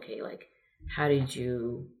be like, okay, like how did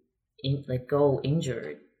you go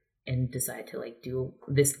injured and decide to like do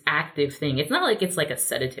this active thing? It's not like it's like a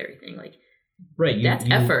sedentary thing, like Right, that's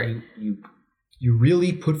effort. You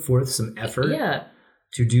really put forth some effort. Yeah.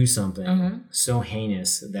 To do something Mhm. so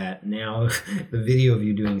heinous that now the video of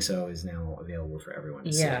you doing so is now available for everyone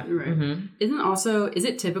to see. Yeah. Right. Mm-hmm. Is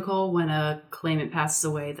it typical when a claimant passes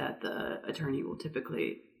away that the attorney will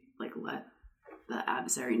typically like let the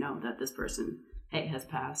adversary know that this person has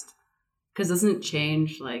passed? Because doesn't it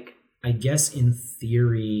change like? I guess in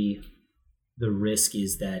theory, the risk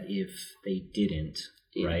is that if they didn't,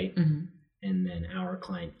 Yeah. right, Mm-hmm. and then our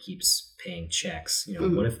client keeps paying checks,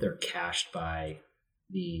 Mhm. what if they're cashed by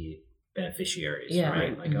the beneficiaries, Yeah.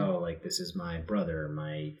 right? Like, Mhm. oh, like this is my brother,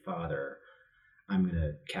 my father, I'm going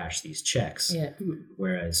to cash these checks. Yeah.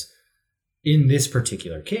 Whereas in this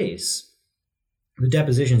particular case, the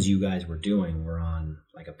depositions you guys were doing were on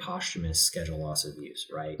like a posthumous schedule loss of use,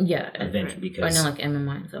 right? Yeah. Event Right. because I know like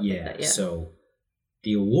MMI and stuff like that. Yeah. so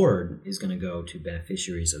the award is going to go to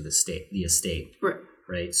beneficiaries of the estate, Right.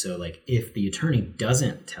 right? So like if the attorney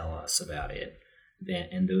doesn't tell us about it, then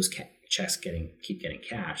and those checks keep getting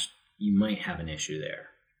cashed, you might have an issue there,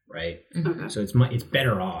 right? Okay. So it's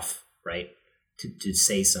better off, right, to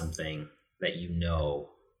say something that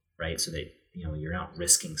right, so that you're not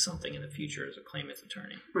risking something in the future as a claimant's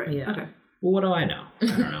attorney. Right. Yeah. Okay. Well, what do I know? I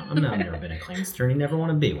don't know. I've never been a claimant's attorney. Never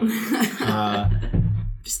want to be one.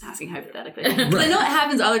 Just asking hypothetically. 'Cause I know it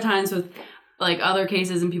happens other times with like other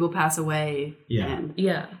cases and people pass away. Yeah. And,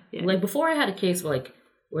 Yeah. Yeah. Like before I had a case where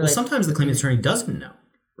Well, sometimes the claimant's attorney doesn't know,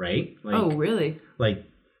 right? Like, oh, really? Like,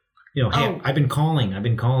 hey, I've been calling.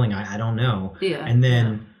 I don't know. Yeah. And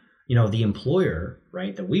then, the employer,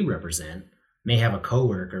 right, that we represent may have a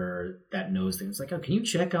coworker that knows things like, oh, can you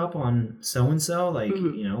check up on so-and-so? Like,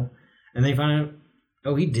 Mhm. and they find out,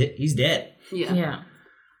 oh, he's dead. Yeah. Yeah.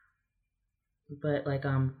 But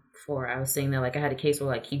before I was saying that like I had a case where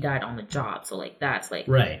like he died on the job, so like that's like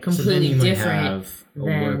Right. completely so then you different might have a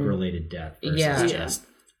than- work-related death versus Yeah. just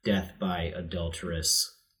death by adulterous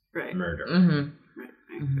Right. murder. Mm-hmm.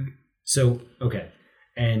 Right. Mm-hmm. So, okay.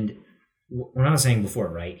 And what I was saying before,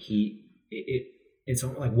 right? It's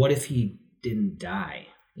like, what if he didn't die,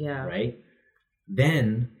 Yeah. right?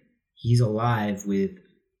 Then he's alive with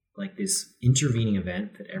like this intervening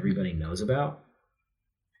event that everybody knows about.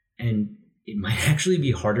 And it might actually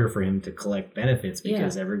be harder for him to collect benefits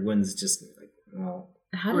because everyone's just like, well.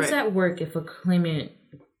 How does Right. that work if a claimant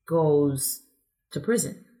goes to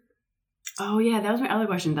prison? Oh, yeah. That was my other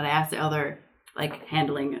question that I asked the other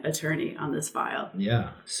handling attorney on this file.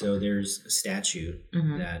 Yeah. So there's a statute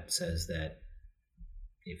Mhm. that says that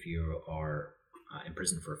if you are in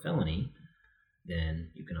prison for a felony, then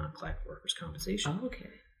you cannot collect workers' compensation. Oh, okay.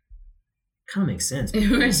 Kind of makes sense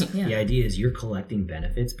because Right, yeah. the idea is you're collecting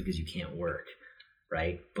benefits because you can't work,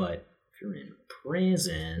 right? But if you're in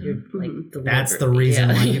prison, You're like Mhm. that's the reason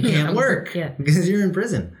why you can't Yeah. work. Yeah. Because you're in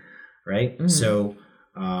prison, right? Mhm. So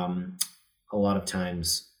a lot of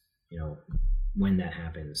times, when that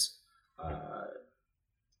happens,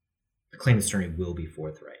 the claimant's attorney will be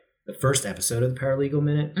forthright. The first episode of the Paralegal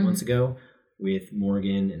Minute Mhm. months ago with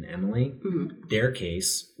Morgan and Emily, Mhm. their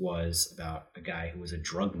case was about a guy who was a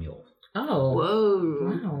drug mule. Oh.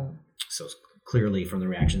 Whoa. Wow. So clearly from the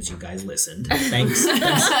reactions you guys listened. Thanks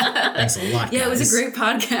a lot, Yeah, it was guys. a great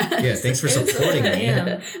podcast. Yeah, thanks for supporting me.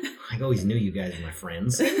 Yeah. I always knew you guys were my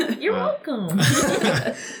friends. You're welcome.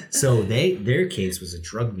 So their case was a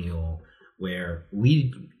drug mule where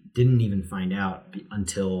we didn't even find out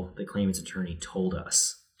until the claimant's attorney told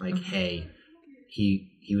us, like, hey,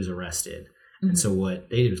 he was arrested. And so what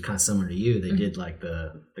they did was kind of similar to you. They did like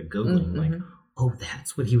the Googling, like, oh,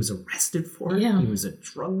 that's what he was arrested for? Yeah. He was a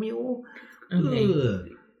drug mule? Okay. Ugh.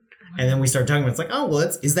 And then we start talking about, it's like, oh, well,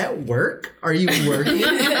 is that work? Are you working?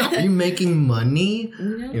 Are you making money?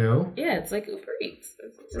 You know? Yeah, it's like Uber Eats.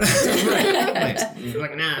 Right. You're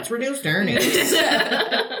like, nah, it's reduced earnings.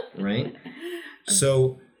 Right?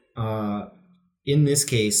 So, in this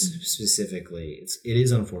case specifically, it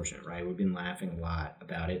is unfortunate, right? We've been laughing a lot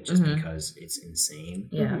about it just because it's insane.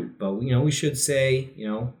 Yeah. But, we should say,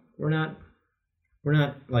 we're not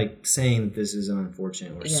like saying that this is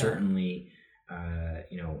unfortunate. We're certainly,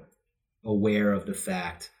 aware of the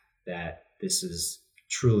fact that this is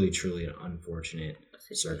truly, truly an unfortunate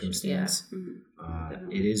circumstance. Yeah.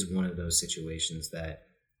 It is one of those situations that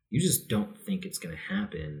you just don't think it's going to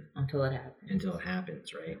happen until it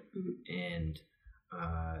happens. Right? And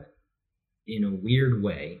in a weird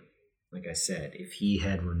way, like I said, if he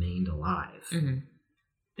had remained alive,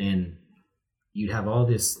 then you'd have all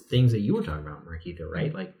these things that you were talking about, Marquita,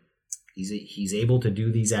 right? Like he's able to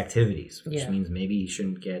do these activities, which means maybe he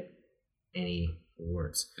shouldn't get any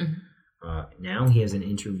awards. Now he has an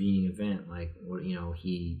intervening event, like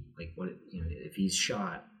if he's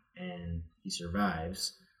shot and he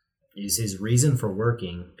survives, is his reason for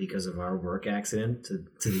working because of our work accident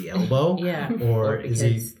to the elbow?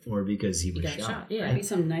 Or because he was shot? Yeah, maybe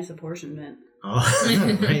some nice apportionment.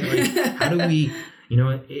 Oh, right. Like, how do we,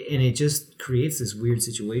 and it just creates this weird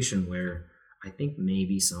situation where I think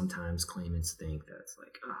maybe sometimes claimants think that it's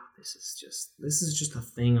like, oh, this is just a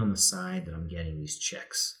thing on the side that I'm getting these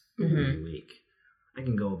checks every week. I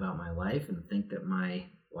can go about my life and think that my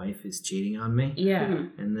wife is cheating on me. Yeah.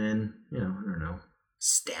 And then, I don't know,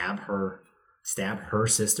 stab her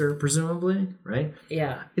sister, presumably, right?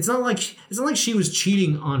 Yeah. It's not like she was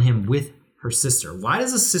cheating on him with her sister. Why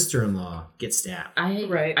does a sister-in-law get stabbed?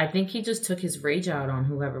 I think he just took his rage out on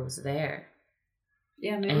whoever was there.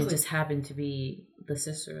 Yeah, maybe and it just happened to be the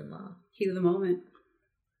sister-in-law. Heat of the moment.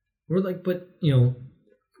 We're like, but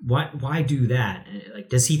why do that? Like,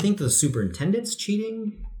 does he think the superintendent's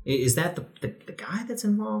cheating? Is that the guy that's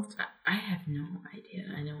involved? I have no idea.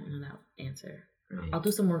 I don't know that answer. Right. I'll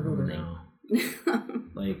do some more Googling.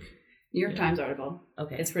 Like New York Times article.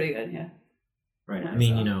 Okay. It's pretty good, yeah. Right. I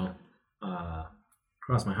mean,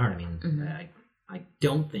 cross my heart. I mean, I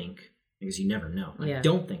don't think, because you never know. I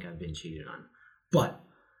don't think I've been cheated on. But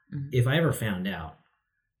if I ever found out,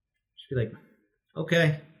 I'd be like,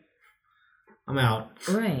 okay, I'm out.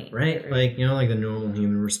 Right. Right? Like, like the normal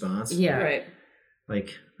human response. Yeah. Right.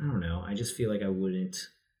 Like, I don't know. I just feel like I wouldn't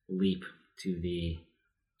leap to the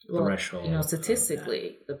threshold.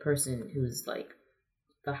 Statistically, the person who's like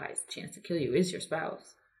the highest chance to kill you is your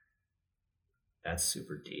spouse. That's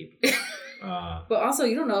super deep. But also,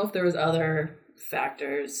 you don't know if there was other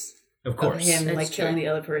factors. Of course. Of him killing the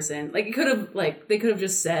other person. Like, they could have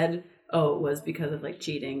just said, oh, it was because of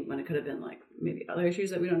cheating, when it could have been maybe other issues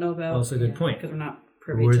that we don't know about. Also a good point. Because we're not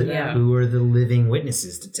privy to that. Who are the living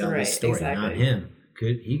witnesses to tell this story? Exactly. Not him.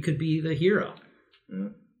 He could be the hero.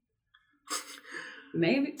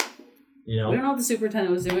 Maybe. We don't know what the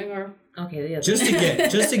superintendent was doing, or just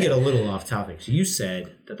to get a little off topic. So you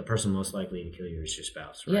said that the person most likely to kill you is your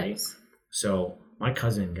spouse, right? Yes. So my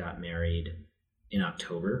cousin got married in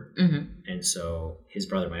October, and so his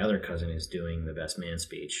brother, my other cousin, is doing the best man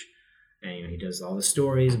speech, and he does all the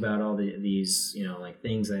stories about all these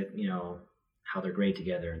things that how they're great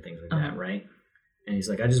together and things like that, right? And he's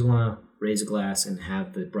like, I just want to raise a glass and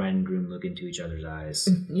have the bride and groom look into each other's eyes.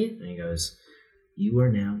 And he goes, you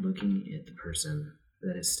are now looking at the person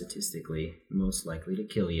that is statistically most likely to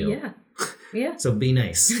kill you. Yeah. So be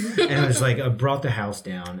nice. And I was like, I brought the house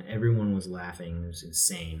down. Everyone was laughing. It was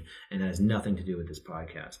insane. And that has nothing to do with this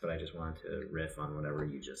podcast, but I just wanted to riff on whatever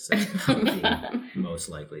you just said. Being most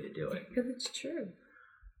likely to do it. Because it's true.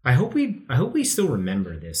 I hope we still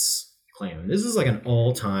remember this claim. This is like an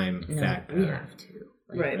all-time fact pattern. We have to.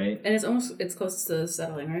 Right. And it's close to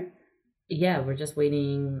settling, right? Yeah, we're just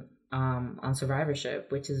waiting on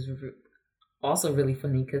survivorship, which is also really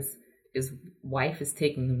funny because his wife is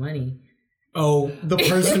taking the money. Oh, the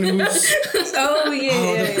person who's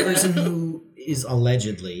the person who is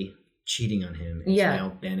allegedly cheating on him is now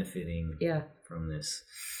benefiting from this.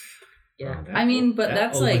 Yeah,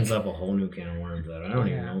 that opens up a whole new can of worms that I don't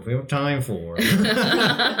even know if we have time for.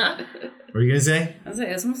 What were you gonna say? I was like,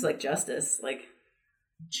 it's almost like justice,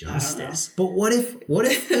 Justice. But what if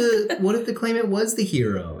the claimant was the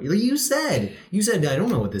hero? You said I don't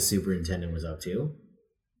know what the superintendent was up to.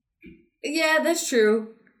 Yeah, that's true.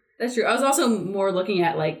 I was also more looking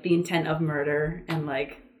at the intent of murder and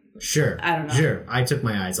Sure. I don't know. Sure. I took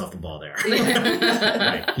my eyes off the ball there.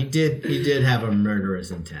 Right. He did have a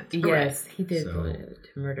murderous intent. Yes, he did to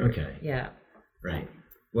murder. Okay. Yeah. Right.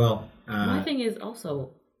 Well, my thing is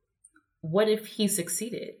also, what if he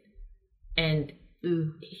succeeded? and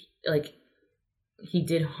he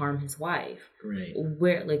did harm his wife. Right.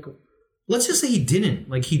 Where let's just say he didn't.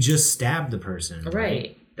 Like, he just stabbed the person.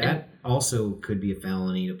 Right. That also could be a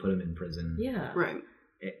felony to put him in prison. Yeah. Right.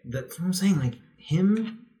 That's what I'm saying. Like,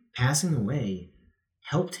 him passing away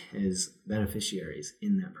helped his beneficiaries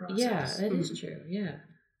in that process. Yeah, that is true. Yeah.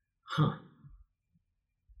 Huh.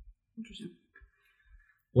 Interesting.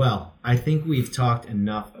 Well, I think we've talked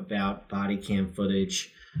enough about body cam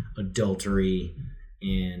footage, adultery,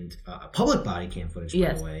 and public body cam footage,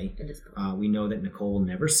 by the way. It is. We know that Nicole will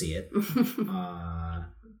never see it.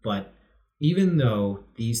 But even though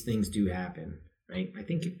these things do happen, right, I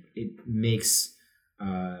think it makes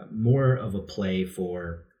more of a play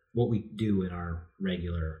for what we do in our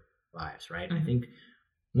regular lives, right? Mm-hmm. I think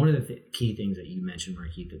one of the key things that you mentioned,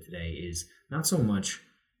 Marquita, today is not so much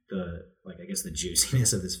the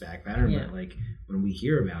juiciness of this fact pattern, but like when we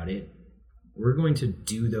hear about it, we're going to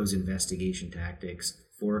do those investigation tactics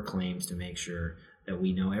for claims to make sure that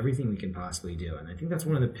we know everything we can possibly do. And I think that's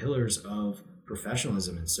one of the pillars of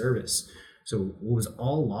professionalism and service. So what was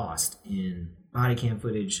all lost in body cam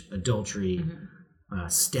footage, adultery,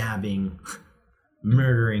 stabbing,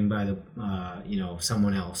 murdering by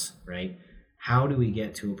someone else, right? How do we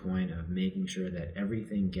get to a point of making sure that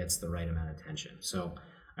everything gets the right amount of attention? So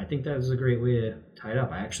I think that was a great way to tie it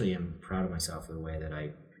up. I actually am proud of myself for the way that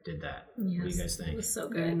I did that. Yes. What do you guys think? It was so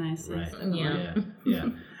good. Very nice. Right. Yeah.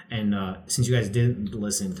 And since you guys didn't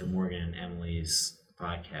listen to Morgan and Emily's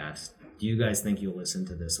podcast, do you guys think you'll listen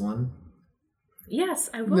to this one? Yes,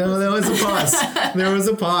 I will. No, there was a pause. There was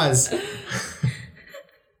a pause.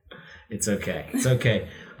 It's okay. It's okay.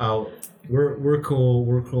 We're cool.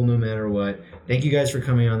 We're cool no matter what. Thank you guys for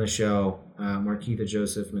coming on the show. Marquita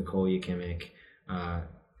Joseph, Nicole Yakimic,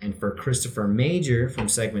 and for Christopher Major from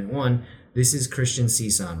Segment 1, this is Christian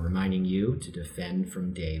Cisan reminding you to defend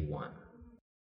from day one.